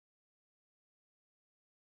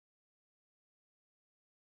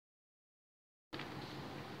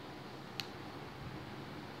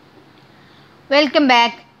Welcome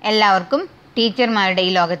back. എല്ലാവർക്കും ടീച്ചർമാരുടെ ഈ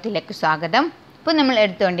ലോകത്തിലേക്ക് സ്വാഗതം. ഇപ്പോൾ നമ്മൾ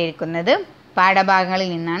എടുത്തുകൊണ്ടിരിക്കുന്നത് പാഠഭാഗങ്ങളിൽ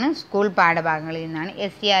നിന്നാണ്, സ്കൂൾ പാഠഭാഗങ്ങളിൽ നിന്നാണ്.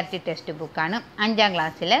 SCERT ടെക്സ്റ്റ് ബുക്കാണ്. 5ാം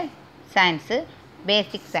ക്ലാസ്സിലെ സയൻസ്,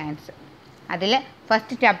 ബേസിക് സയൻസ്. അതിൽ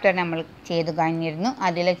ഫസ്റ്റ് ചാപ്റ്റർ നമ്മൾ ചെയ്തു കഴിഞ്ഞിരുന്നു.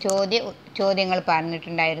 അതിലെ ചോദ്യങ്ങൾ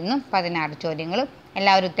പറഞ്ഞിട്ടുണ്ടായിരുന്നു. 16 ചോദ്യങ്ങൾ.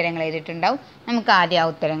 എല്ലാവരും ഉത്തരങ്ങൾ എഴുതിയിട്ടുണ്ടാവും. നമുക്ക് ആദ്യം ആ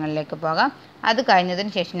ഉത്തരങ്ങളിലേക്ക് പോകാം. അത്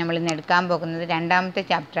കഴിഞ്ഞതിന് ശേഷം നമ്മൾ ഇന്ന് എടുക്കാൻ പോകുന്നത് 2ാമത്തെ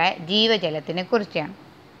ചാപ്റ്ററായ ജീവജലത്തിനെ കുറിച്ചാണ്.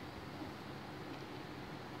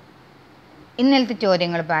 ഇന്നലത്തെ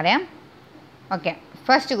ചോദ്യങ്ങൾ പറയാം. ഓക്കെ,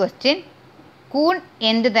 ഫസ്റ്റ് ക്വസ്റ്റ്യൻ: കൂൺ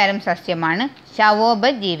എന്ത് തരം സസ്യമാണ്?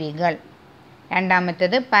 ശവോപജീവികൾ.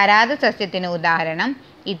 രണ്ടാമത്തേത്: പരാത സസ്യത്തിന് ഉദാഹരണം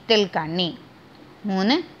ഇത്തിൾ കണ്ണി.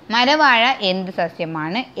 3. മരവാഴ എന്ത്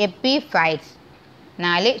സസ്യമാണ്? എപ്പിഫൈറ്റ്സ്.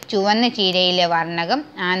 4. ചുവന്ന ചീരയിലെ വർണ്ണകം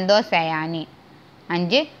ആന്തോസയാനി.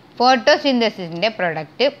 5. ഫോട്ടോസിന്തസിസിൻ്റെ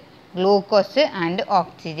product glucose and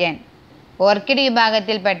oxygen. Orchid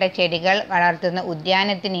വിഭാഗത്തിൽപ്പെട്ട ചെടികൾ വളർത്തുന്ന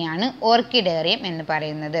ഉദ്യാനത്തിനെയാണ് ഓർക്കിഡേറിയം എന്ന്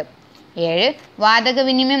പറയുന്നത്. 7.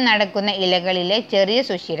 വാതകവിനിമയം നടക്കുന്ന ഇലകളിലെ ചെറിയ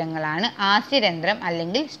സുഷിരങ്ങളാണ് ആസ്യരന്ധ്രം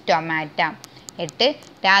അല്ലെങ്കിൽ സ്റ്റൊമാറ്റ. 8.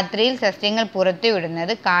 രാത്രിയിൽ സസ്യങ്ങൾ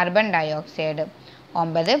പുറത്തുവിടുന്നത് കാർബൺ ഡയോക്സൈഡ്.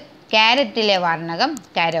 9. ക്യാരറ്റിലെ വർണ്ണകം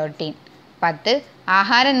കരോട്ടീൻ. 10.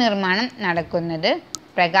 ആഹാര നിർമ്മാണം നടക്കുന്നത്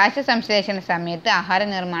പ്രകാശ സംശ്ലേഷണ സമയത്ത് ആഹാര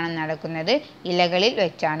നിർമ്മാണം നടക്കുന്നത് ഇലകളിൽ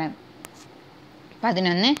വെച്ചാണ്.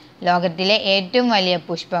 11. ലോകത്തിലെ ഏറ്റവും വലിയ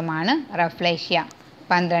പുഷ്പമാണ് റഫ്ലേഷ്യ.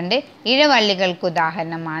 12. ഇഴവള്ളികൾക്ക്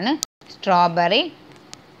ഉദാഹരണമാണ് സ്ട്രോബെറി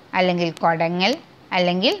അല്ലെങ്കിൽ കൊടങ്ങൽ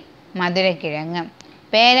അല്ലെങ്കിൽ മധുരക്കിഴങ്ങ്.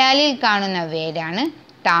 പേരാലിയിൽ കാണുന്ന വേരാണ്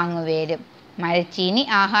താങ്ങുവേര്. മരച്ചീനി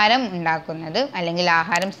ആഹാരം ഉണ്ടാക്കുന്നത് അല്ലെങ്കിൽ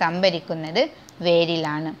ആഹാരം സംഭരിക്കുന്നത്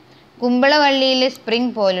വേരിലാണ്. കുമ്പളവള്ളിയിലെ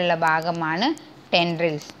സ്പ്രിംഗ് പോലുള്ള ഭാഗമാണ്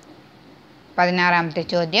ടെൻഡ്രിൽസ്. 16ാമത്തെ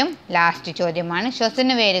ചോദ്യം ലാസ്റ്റ് ചോദ്യമാണ്.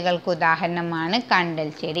 ശ്വസന വേരുകൾക്ക് ഉദാഹരണമാണ് കണ്ടൽ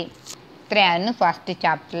ചെടി. ഇത്രയായിരുന്നു ഫസ്റ്റ്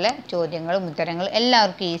ചാപ്റ്ററിലെ ചോദ്യങ്ങളും ഉത്തരങ്ങളും.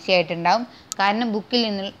 എല്ലാവർക്കും ഈസി ആയിട്ടുണ്ടാവും, കാരണം ബുക്കിൽ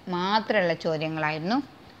നിന്ന് മാത്രമുള്ള ചോദ്യങ്ങളായിരുന്നു.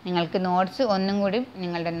 നിങ്ങൾക്ക് നോട്ട്സ് ഒന്നും കൂടി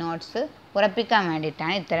നിങ്ങളുടെ നോട്ട്സ് ഉറപ്പിക്കാൻ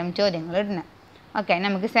വേണ്ടിയിട്ടാണ് ഇത്തരം ചോദ്യങ്ങൾ ഇടുന്നത്. ഓക്കെ,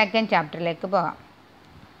 നമുക്ക് സെക്കൻഡ് ചാപ്റ്ററിലേക്ക് പോകാം.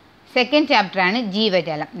 സെക്കൻഡ് ചാപ്റ്ററാണ്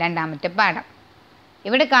ജീവജലം, 2ാമത്തെ പാഠം.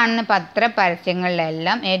 ഇവിടെ കാണുന്ന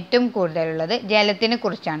പരസ്യങ്ങളിലെല്ലാം ഏറ്റവും കൂടുതലുള്ളത് ജലത്തിനെ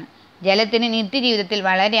കുറിച്ചാണ്. ജലത്തിന് നിത്യജീവിതത്തിൽ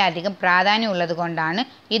വളരെയധികം പ്രാധാന്യമുള്ളത് കൊണ്ടാണ്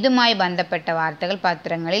ഇതുമായി ബന്ധപ്പെട്ട വാർത്തകൾ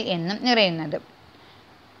പത്രങ്ങളിൽ എന്നും നിറയുന്നത്.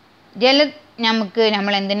 ജലം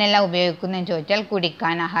നമ്മൾ എന്തിനെല്ലാം ഉപയോഗിക്കുന്നതെന്ന് ചോദിച്ചാൽ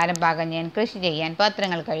കുടിക്കാൻ, ആഹാരം പാകം ചെയ്യാൻ, കൃഷി ചെയ്യാൻ,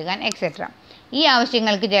 പാത്രങ്ങൾ കഴുകാൻ എക്സെട്ര. ഈ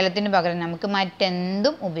ആവശ്യങ്ങൾക്ക് ജലത്തിന് പകരം നമുക്ക്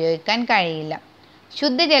മറ്റെന്തും ഉപയോഗിക്കാൻ കഴിയില്ല.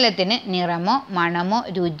 ശുദ്ധജലത്തിന് നിറമോ മണമോ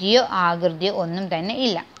രുചിയോ ആകൃതിയോ ഒന്നും തന്നെ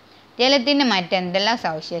ഇല്ല. ജലത്തിന് മറ്റെന്തെല്ലാം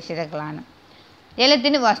സവിശേഷതകളാണ്?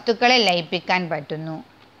 ജലത്തിന് വസ്തുക്കളെ ലയിപ്പിക്കാൻ പറ്റുന്നു,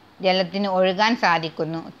 ജലത്തിന് ഒഴുകാൻ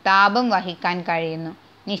സാധിക്കുന്നു, താപം വഹിക്കാൻ കഴിയുന്നു,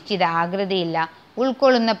 നിശ്ചിത ആകൃതിയില്ല,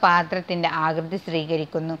 ഉൾക്കൊള്ളുന്ന പാത്രത്തിൻ്റെ ആകൃതി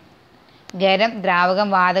സ്വീകരിക്കുന്നു. ഖരം, ദ്രാവകം,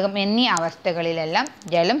 വാതകം എന്നീ അവസ്ഥകളിലെല്ലാം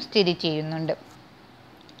ജലം സ്ഥിതി ചെയ്യുന്നുണ്ട്.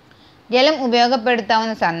 ജലം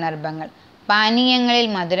ഉപയോഗപ്പെടുത്താവുന്ന സന്ദർഭങ്ങൾ: പാനീയങ്ങളിൽ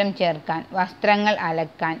മധുരം ചേർക്കാൻ, വസ്ത്രങ്ങൾ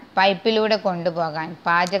അലക്കാൻ, പൈപ്പിലൂടെ കൊണ്ടുപോകാൻ,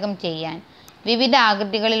 പാചകം ചെയ്യാൻ, വിവിധ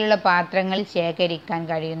ആകൃതികളിലുള്ള പാത്രങ്ങളിൽ ശേഖരിക്കാൻ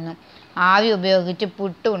കഴിയുന്നു, ആവി ഉപയോഗിച്ച്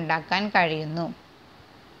പുട്ട് ഉണ്ടാക്കാൻ കഴിയുന്നു.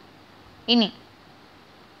 ഇനി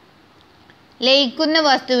ലയിക്കുന്ന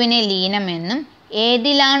വസ്തുവിനെ ലീനമെന്നും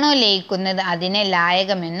ഏതിലാണോ ലയിക്കുന്നത് അതിനെ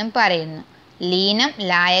ലായകമെന്നും പറയുന്നു. ലീനം,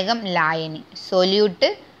 ലായകം, ലായനി. സൊല്യൂട്ട്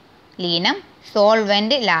ലീനം,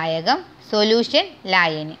 സോൾവെന്റ് ലായകം, സൊല്യൂഷൻ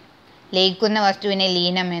ലായനി. ലയിക്കുന്ന വസ്തുവിനെ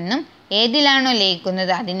ലീനമെന്നും ഏതിലാണോ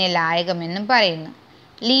ലയിക്കുന്നത് അതിനെ ലായകമെന്നും പറയുന്നു.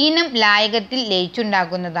 ലീനം ലായകത്തിൽ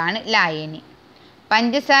ലയിച്ചുണ്ടാക്കുന്നതാണ് ലായനി.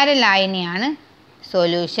 പഞ്ചസാര ലായനിയാണ്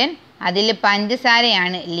സൊല്യൂഷൻ. അതിൽ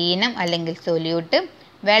പഞ്ചസാരയാണ് ലീനം അല്ലെങ്കിൽ സൊല്യൂട്ട്,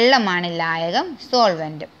 വെള്ളമാണ് ലായകം,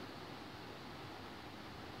 സോൾവെന്റ്.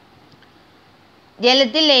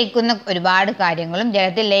 ജലത്തിൽ ലയിക്കുന്ന ഒരുപാട് കാര്യങ്ങളും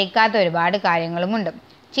ജലത്തിൽ ലയിക്കാത്ത ഒരുപാട് കാര്യങ്ങളുമുണ്ട്.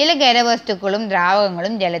 ചില ഖരവസ്തുക്കളും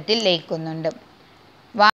ദ്രാവകങ്ങളും ജലത്തിൽ ലയിക്കുന്നുണ്ട്.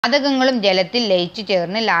 വാതകങ്ങളും ജലത്തിൽ ലയിച്ചു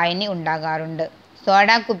ചേർന്ന് ലായനി ഉണ്ടാകാറുണ്ട്.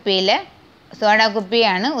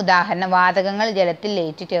 സോഡാക്കുപ്പിയാണ് ഉദാഹരണം വാതകങ്ങൾ ജലത്തിൽ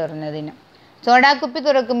ലയിച്ചു ചേർന്നതിന്. സോഡാക്കുപ്പി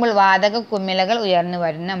തുറക്കുമ്പോൾ വാതക കുമിളകൾ ഉയർന്നു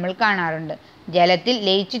വരുന്ന നമ്മൾ കാണാറുണ്ട്. ജലത്തിൽ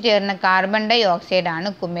ലയിച്ചു ചേർന്ന കാർബൺ ഡൈ ഓക്സൈഡാണ്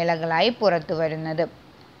കുമിളകളായി പുറത്തു വരുന്നത്.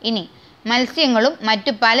 ഇനി മത്സ്യങ്ങളും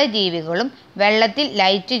മറ്റു പല ജീവികളും വെള്ളത്തിൽ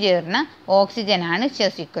ലയിച്ചു ചേർന്ന ഓക്സിജനാണ്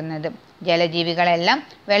ശ്വസിക്കുന്നത്. ജലജീവികളെല്ലാം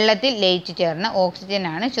വെള്ളത്തിൽ ലയിച്ചു ചേർന്ന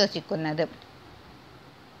ഓക്സിജനാണ് ശ്വസിക്കുന്നത്.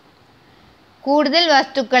 കൂടുതൽ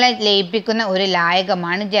വസ്തുക്കളെ ലയിപ്പിക്കുന്ന ഒരു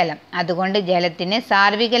ലായകമാണ് ജലം. അതുകൊണ്ട് ജലത്തിന്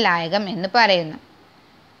സാർവിക ലായകം എന്ന് പറയുന്നു.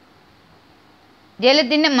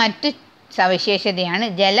 ജലത്തിൻ്റെ മറ്റു സവിശേഷതയാണ്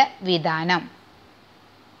ജലവിധാനം.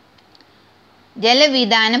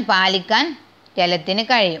 ജലവിധാനം പാലിക്കാൻ ജലത്തിന്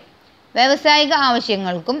കഴിയും. വ്യാവസായിക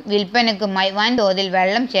ആവശ്യങ്ങൾക്കും വിൽപ്പനയ്ക്കുമായി വൻതോതിൽ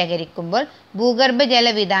വെള്ളം ശേഖരിക്കുമ്പോൾ ഭൂഗർഭജല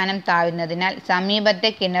വിതാനം താഴുന്നതിനാൽ സമീപത്തെ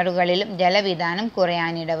കിണറുകളിലും ജലവിതാനം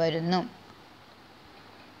കുറയാനിടവരുന്നു.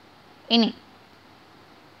 ഇനി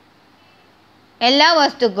എല്ലാ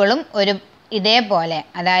വസ്തുക്കളും ഇതേപോലെ,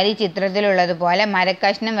 അതായത് ഈ ചിത്രത്തിലുള്ളതുപോലെ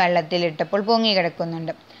മരക്കഷ്ണം വെള്ളത്തിലിട്ടപ്പോൾ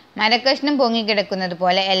പൊങ്ങിക്കിടക്കുന്നുണ്ട്. മരക്കഷ്ണം പൊങ്ങിക്കിടക്കുന്നത്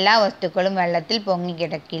പോലെ എല്ലാ വസ്തുക്കളും വെള്ളത്തിൽ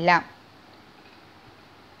പൊങ്ങിക്കിടക്കില്ല.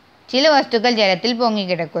 ചില വസ്തുക്കൾ ജലത്തിൽ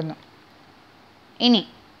പൊങ്ങിക്കിടക്കുന്നു. ഇനി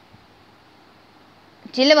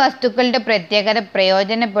ചില വസ്തുക്കളുടെ പ്രത്യേകത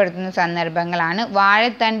പ്രയോജനപ്പെടുത്തുന്ന സന്ദർഭങ്ങളാണ്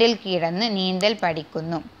വാഴത്തണ്ടിൽ കിടന്ന് നീന്തൽ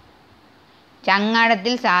പഠിക്കുന്നു.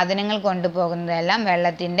 ചങ്ങാടത്തിൽ സാധനങ്ങൾ കൊണ്ടുപോകുന്നതെല്ലാം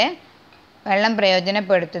വെള്ളം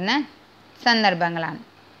പ്രയോജനപ്പെടുത്തുന്ന സന്ദർഭങ്ങളാണ്.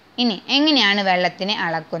 ഇനി എങ്ങനെയാണ് വെള്ളത്തിനെ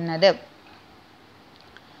അളക്കുന്നത്?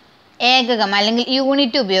 ഏകകം അല്ലെങ്കിൽ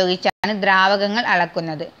യൂണിറ്റ് ഉപയോഗിച്ചാണ് ദ്രാവകങ്ങൾ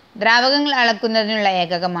അളക്കുന്നത്. ദ്രാവകങ്ങൾ അളക്കുന്നതിനുള്ള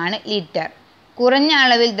ഏകകമാണ് ലിറ്റർ. കുറഞ്ഞ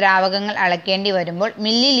അളവിൽ ദ്രാവകങ്ങൾ അളക്കേണ്ടി വരുമ്പോൾ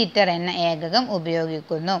മില്ലി ലിറ്റർ എന്ന ഏകകം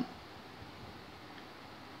ഉപയോഗിക്കുന്നു.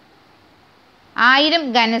 1000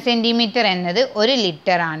 ഘനസെന്റിമീറ്റർ എന്നത് 1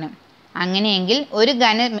 ലിറ്റർ ആണ്. അങ്ങനെയെങ്കിൽ 1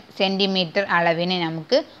 ഘനസെന്റിമീറ്റർ അളവിനെ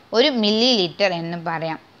നമുക്ക് 1 മില്ലി ലിറ്റർ എന്ന്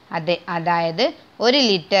പറയാം. അതായത് 1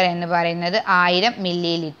 ലിറ്റർ എന്ന് പറയുന്നത് 1000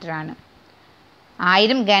 മില്ലി ലിറ്റർ ആണ്.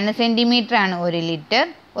 1000 ഘനസെന്റിമീറ്റർ ആണ് 1 ലിറ്റർ.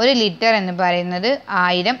 1 ലിറ്റർ എന്ന് പറയുന്നത്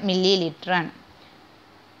 1000 മില്ലി ലിറ്റർ ആണ്.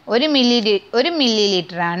 1 മില്ലി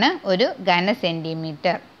ലിറ്റർ ആണ് 1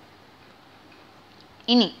 ഘനസെന്റിമീറ്റർ.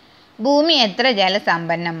 ഇനി ഭൂമി എത്ര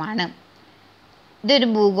ജലസമ്പന്നമാണ്? ഇതൊരു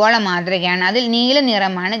ഭൂഗോള മാതൃകയാണ്. അതിൽ നീല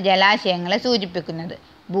നിറമാണ് ജലാശയങ്ങളെ സൂചിപ്പിക്കുന്നത്.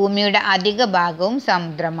 ഭൂമിയുടെ അധിക ഭാഗവും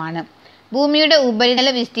സമുദ്രമാണ്. ഭൂമിയുടെ ഉപരിതല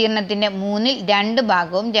വിസ്തീർണത്തിൻ്റെ 2/3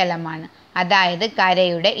 ഭാഗവും ജലമാണ്, അതായത്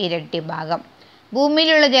കരയുടെ ഇരട്ടി ഭാഗം.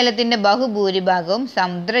 ഭൂമിയിലുള്ള ജലത്തിൻ്റെ ബഹുഭൂരിഭാഗവും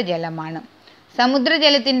സമുദ്രജലമാണ്.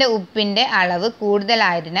 സമുദ്രജലത്തിൻ്റെ ഉപ്പിൻ്റെ അളവ്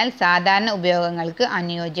കൂടുതലായതിനാൽ സാധാരണ ഉപയോഗങ്ങൾക്ക്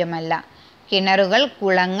അനുയോജ്യമല്ല. കിണറുകൾ,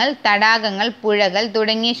 കുളങ്ങൾ, തടാകങ്ങൾ, പുഴകൾ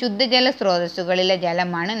തുടങ്ങിയ ശുദ്ധജല സ്രോതസ്സുകളിലെ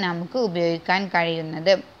ജലമാണ് നമുക്ക് ഉപയോഗിക്കാൻ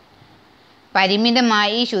കഴിയുന്നത്.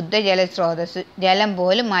 പരിമിതമായി ഈ ശുദ്ധജല സ്രോതസ് ജലം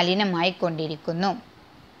പോലും മലിനമായി കൊണ്ടിരിക്കുന്നു.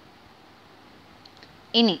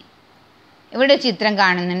 ഇനി ഇവിടെ ചിത്രം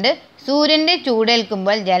കാണുന്നുണ്ട്. സൂര്യൻ്റെ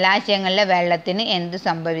ചൂടേൽക്കുമ്പോൾ ജലാശയങ്ങളിലെ വെള്ളത്തിന് എന്ത്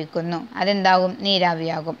സംഭവിക്കുന്നു? അതെന്താകും?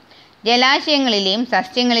 നീരാവിയാകും. ജലാശയങ്ങളിലെയും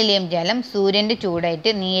സസ്യങ്ങളിലെയും ജലം സൂര്യൻ്റെ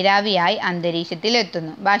ചൂടേറ്റ് നീരാവിയായി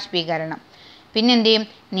അന്തരീക്ഷത്തിലെത്തുന്നു, ബാഷ്പീകരണം. പിന്നെന്ത് ചെയ്യും?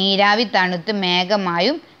 നീരാവി തണുത്ത്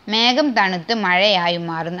മേഘമായും മേഘം തണുത്ത് മഴയായും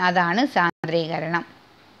മാറുന്നു, അതാണ് സാന്ദ്രീകരണം.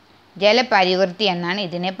 ജലപരിവൃത്തി എന്നാണ്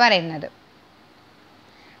ഇതിനെ പറയുന്നത്.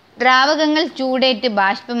 ദ്രാവകങ്ങൾ ചൂടേറ്റ്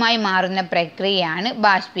ബാഷ്പമായി മാറുന്ന പ്രക്രിയയാണ്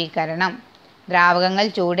ബാഷ്പീകരണം. ദ്രാവകങ്ങൾ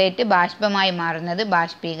ചൂടേറ്റ് ബാഷ്പമായി മാറുന്നത്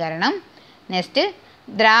ബാഷ്പീകരണം. നെക്സ്റ്റ്,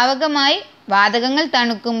 വാതകങ്ങൾ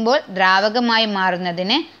തണുക്കുമ്പോൾ ദ്രാവകമായി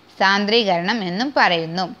മാറുന്നതിനെ സാന്ദ്രീകരണം എന്നും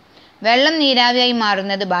പറയുന്നു. വെള്ളം നീരാവിയായി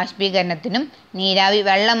മാറുന്നത് ബാഷ്പീകരണത്തിനും നീരാവി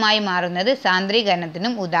വെള്ളമായി മാറുന്നത്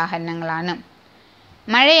സാന്ദ്രീകരണത്തിനും ഉദാഹരണങ്ങളാണ്.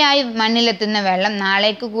 മഴയായി മണ്ണിലെത്തുന്ന വെള്ളം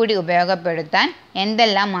നാളേക്ക് കൂടി ഉപയോഗപ്പെടുത്താൻ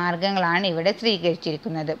എന്തെല്ലാം മാർഗങ്ങളാണ് ഇവിടെ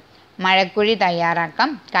സ്വീകരിച്ചിരിക്കുന്നത്? മഴക്കുഴി തയ്യാറാക്കാം,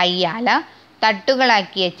 കയ്യാല,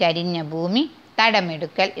 തട്ടുകളാക്കിയ ചരിഞ്ഞ ഭൂമി,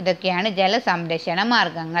 തടമെടുക്കൽ. ഇതൊക്കെയാണ് ജലസംരക്ഷണ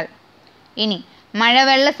മാർഗങ്ങൾ. ഇനി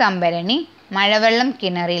മഴവെള്ള സംഭരണി, മഴവെള്ളം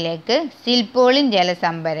കിണറിലേക്ക്, സിൽപോളിൻ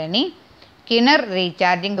ജലസംഭരണി, കിണർ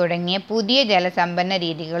റീചാർജിംഗ് തുടങ്ങിയ പുതിയ ജലസംഭരണ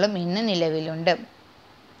രീതികളും ഇന്ന് നിലവിലുണ്ട്.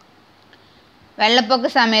 വെള്ളപ്പൊക്ക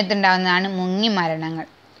സമയത്തുണ്ടാകുന്നതാണ് മുങ്ങി മരണങ്ങൾ.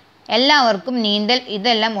 എല്ലാവർക്കും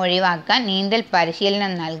ഇതെല്ലാം ഒഴിവാക്കാൻ നീന്തൽ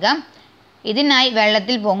പരിശീലനം നൽകാം. ഇതിനായി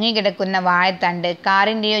വെള്ളത്തിൽ പൊങ്ങിക്കിടക്കുന്ന വാഴത്തണ്ട്,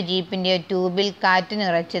 കാറിൻ്റെയോ ജീപ്പിൻ്റെയോ ട്യൂബിൽ കാറ്റ്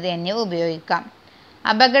നിറച്ചത് എന്നിവ ഉപയോഗിക്കാം.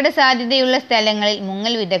 അപകട സാധ്യതയുള്ള സ്ഥലങ്ങളിൽ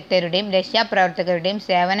മുങ്ങൽ വിദഗ്ധരുടെയും രക്ഷാപ്രവർത്തകരുടെയും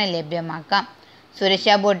സേവനം ലഭ്യമാക്കാം.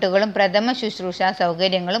 സുരക്ഷാ ബോട്ടുകളും പ്രഥമ ശുശ്രൂഷ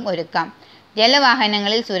സൗകര്യങ്ങളും ഒരുക്കാം.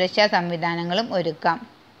 ജലവാഹനങ്ങളിൽ സുരക്ഷാ സംവിധാനങ്ങളും ഒരുക്കാം.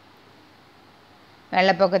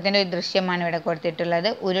 വെള്ളപ്പൊക്കത്തിൻ്റെ ഒരു ദൃശ്യമാണ് ഇവിടെ കൊടുത്തിട്ടുള്ളത്.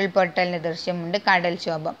 ഉരുൾപൊട്ടലിൻ്റെ ദൃശ്യമുണ്ട്,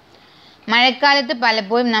 കടൽക്ഷോഭം. മഴക്കാലത്ത്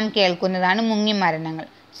പലപ്പോഴും നാം കേൾക്കുന്നതാണ് മുങ്ങിമരണങ്ങൾ.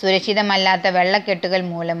 സുരക്ഷിതമല്ലാത്ത വെള്ളക്കെട്ടുകൾ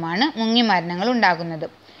മൂലമാണ് മുങ്ങിമരണങ്ങൾ ഉണ്ടാകുന്നത്.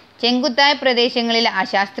 ചെങ്കുത്തായ പ്രദേശങ്ങളിലെ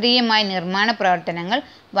അശാസ്ത്രീയമായ നിർമ്മാണ പ്രവർത്തനങ്ങൾ,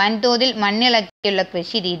 വൻതോതിൽ മണ്ണിളക്കിയുള്ള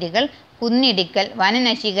കൃഷി രീതികൾ, കുന്നിടിക്കൽ,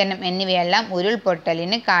 വനനശീകരണം എന്നിവയെല്ലാം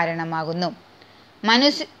ഉരുൾപൊട്ടലിന് കാരണമാകുന്നു.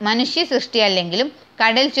 മനുഷ്യ സൃഷ്ടിയല്ലെങ്കിലും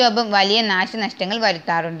കടൽക്ഷോഭം വലിയ നാശനഷ്ടങ്ങൾ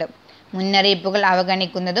വരുത്താറുണ്ട്. മുന്നറിയിപ്പുകൾ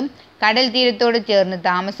അവഗണിക്കുന്നതും കടൽ തീരത്തോട് ചേർന്ന്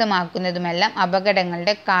താമസമാക്കുന്നതുമെല്ലാം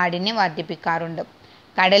അപകടങ്ങളുടെ കാഠിന്യം വർദ്ധിപ്പിക്കാറുണ്ട്.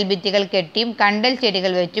 കടൽ ഭിത്തികൾ കെട്ടിയും കണ്ടൽ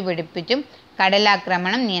ചെടികൾ വെച്ചുപിടിപ്പിച്ചും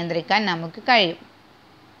കടലാക്രമണം നിയന്ത്രിക്കാൻ നമുക്ക് കഴിയും.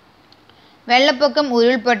 വെള്ളപ്പൊക്കം,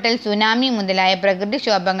 ഉരുൾപൊട്ടൽ, സുനാമി മുതലായ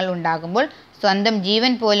പ്രകൃതിക്ഷോഭങ്ങൾ ഉണ്ടാകുമ്പോൾ സ്വന്തം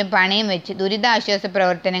ജീവൻ പോലും പണയം വെച്ച് ദുരിതാശ്വാസ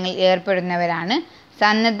പ്രവർത്തനങ്ങളിൽ ഏർപ്പെടുന്നവരാണ്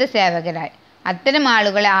സന്നദ്ധ സേവകരായി. അത്തരം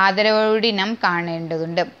ആളുകളെ ആദരവോടെ നാം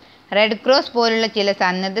കാണേണ്ടതുണ്ട്. റെഡ് ക്രോസ് പോലുള്ള ചില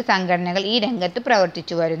സന്നദ്ധ സംഘടനകൾ ഈ രംഗത്ത്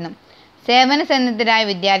പ്രവർത്തിച്ചു വരുന്നു. സേവന സന്നദ്ധരായ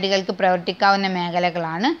വിദ്യാർത്ഥികൾക്ക് പ്രവർത്തിക്കാവുന്ന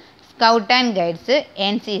മേഖലകളാണ് scout and guides,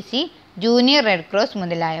 NCC, junior red cross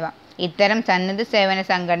മുതലായവ. ഇത്തരം സന്നദ്ധ സേവന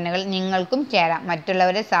സംഘടനകൾ നിങ്ങൾക്കും ചേരാം.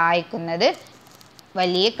 മറ്റുള്ളവരെ സഹായിക്കുന്നത്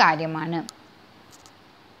വലിയ കാര്യമാണ്.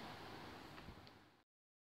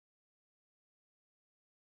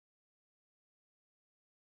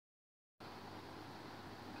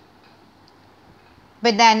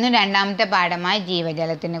 അപ്പോൾ ഇതായിരുന്നു രണ്ടാമത്തെ പാഠമായ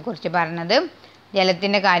ജീവജലത്തിനെ കുറിച്ച് പറഞ്ഞത്.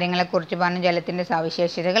 ജലത്തിൻ്റെ കാര്യങ്ങളെക്കുറിച്ച് പറഞ്ഞു, ജലത്തിൻ്റെ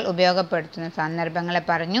സവിശേഷതകൾ, ഉപയോഗപ്പെടുത്തുന്ന സന്ദർഭങ്ങളെ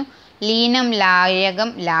പറഞ്ഞു, ലീനം, ലായകം,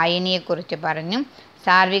 ലായനിയെക്കുറിച്ച് പറഞ്ഞു,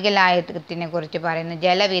 സാർവിക ലായകത്തിനെ കുറിച്ച് പറയുന്നു,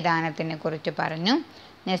 ജലവിധാനത്തിനെ കുറിച്ച് പറഞ്ഞു.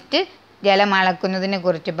 നെക്സ്റ്റ് ജലം അളക്കുന്നതിനെ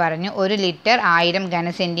കുറിച്ച് പറഞ്ഞു. 1 ലിറ്റർ 1000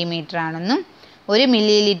 ഘനസെൻറ്റിമീറ്റർ ആണെന്നും 1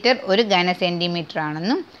 മില്ലി ലിറ്റർ 1 ഘനസെൻറ്റിമീറ്റർ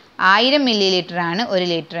ആണെന്നും 1000 മില്ലി ലിറ്റർ ആണ് 1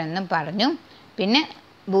 ലിറ്റർ എന്നും പറഞ്ഞു. പിന്നെ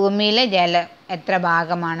ഭൂമിയിലെ ജലം എത്ര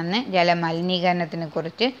ഭാഗമാണെന്ന്, ജലമലിനീകരണത്തിനെ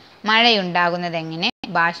കുറിച്ച്, മഴയുണ്ടാകുന്നത് എങ്ങനെ,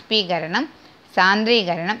 ബാഷ്പീകരണം,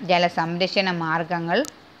 സാന്ദ്രീകരണം, ജലസംരക്ഷണ മാർഗങ്ങൾ,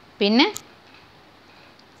 പിന്നെ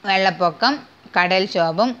വെള്ളപ്പൊക്കം,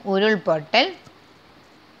 കടൽക്ഷോഭം, ഉരുൾപൊട്ടൽ,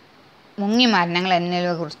 മുങ്ങിമരണങ്ങൾ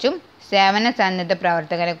എന്നിവയെക്കുറിച്ചും സേവന സന്നദ്ധ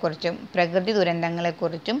പ്രവർത്തകരെക്കുറിച്ചും പ്രകൃതി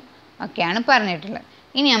ദുരന്തങ്ങളെക്കുറിച്ചും ഒക്കെയാണ് പറഞ്ഞിട്ടുള്ളത്.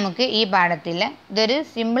 ഇനി നമുക്ക് ഈ പാഠത്തിൽ, ഇതൊരു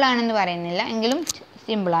സിമ്പിളാണെന്ന് പറയുന്നില്ല എങ്കിലും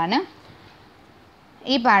സിമ്പിളാണ്,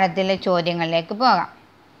 ഈ പാഠത്തിലെ ചോദ്യങ്ങളിലേക്ക് പോകാം.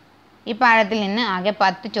 ഈ പാഠത്തിൽ നിന്ന് ആകെ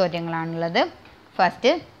 10 ചോദ്യങ്ങളാണുള്ളത്.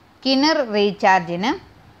 ഫസ്റ്റ്, കിണർ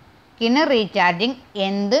റീചാർജിങ്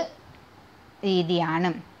എന്ത് രീതിയാണ്?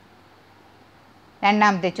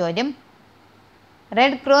 രണ്ടാമത്തെ ചോദ്യം,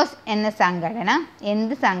 റെഡ് ക്രോസ് എന്ന സംഘടന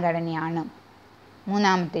എന്ത് സംഘടനയാണ്?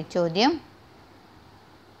 മൂന്നാമത്തെ ചോദ്യം,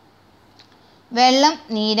 വെള്ളം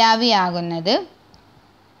നീരാവിയാകുന്നത്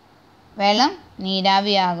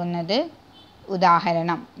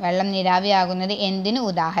ഉദാഹരണം. വെള്ളം നീരാവിയാകുന്നത് എന്തിന്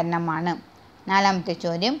ഉദാഹരണമാണ്? നാലാമത്തെ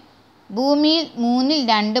ചോദ്യം, ഭൂമിയിൽ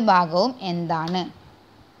 2/3 ഭാഗവും എന്താണ്?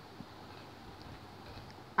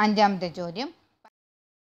 അഞ്ചാമത്തെ ചോദ്യം,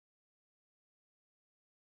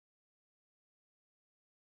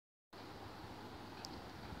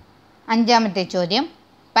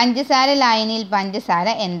 പഞ്ചസാര ലായനിയിൽ പഞ്ചസാര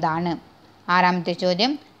എന്താണ്? ആറാമത്തെ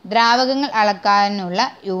ചോദ്യം, ദ്രാവകങ്ങൾ അളക്കാനുള്ള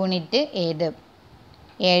യൂണിറ്റ് ഏത്?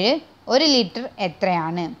 7, 1 ലിറ്റർ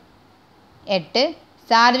എത്രയാണ്? 8,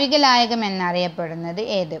 സാർവിക ലായകം എന്നറിയപ്പെടുന്നത്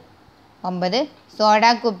ഏത്? 9,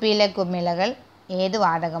 സോഡാ കുപ്പിയിലെ കുമിളകൾ ഏത്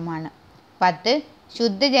വാതകമാണ്? 10,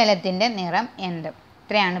 ശുദ്ധജലത്തിൻ്റെ നിറം എന്ത്?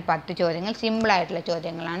 ഇത്രയാണ് 10 ചോദ്യങ്ങൾ. സിമ്പിളായിട്ടുള്ള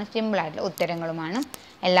ചോദ്യങ്ങളാണ്, സിമ്പിളായിട്ടുള്ള ഉത്തരങ്ങളുമാണ്.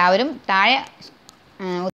 എല്ലാവരും താഴെ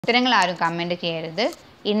ഉത്തരങ്ങൾ ആരും കമൻറ്റ് ചെയ്യരുത്.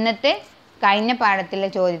 കഴിഞ്ഞ പാഠത്തിലെ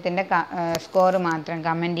ചോദ്യത്തിൻ്റെ സ്കോർ മാത്രം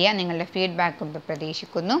കമൻറ്റ് ചെയ്യുക. നിങ്ങളുടെ ഫീഡ്ബാക്കും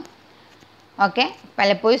പ്രതീക്ഷിക്കുന്നു. ഓക്കെ,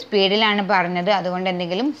 പലപ്പോഴും സ്പീഡിലാണ് പറഞ്ഞത്, അതുകൊണ്ട്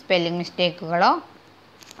എന്തെങ്കിലും സ്പെല്ലിംഗ് മിസ്റ്റേക്കുകളോ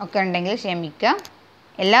ഒക്കെ ഉണ്ടെങ്കിൽ ക്ഷമിക്കുക.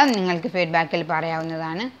 എല്ലാം നിങ്ങൾക്ക് ഫീഡ്ബാക്കിൽ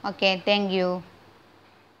പറയാവുന്നതാണ്. Okay, thank you.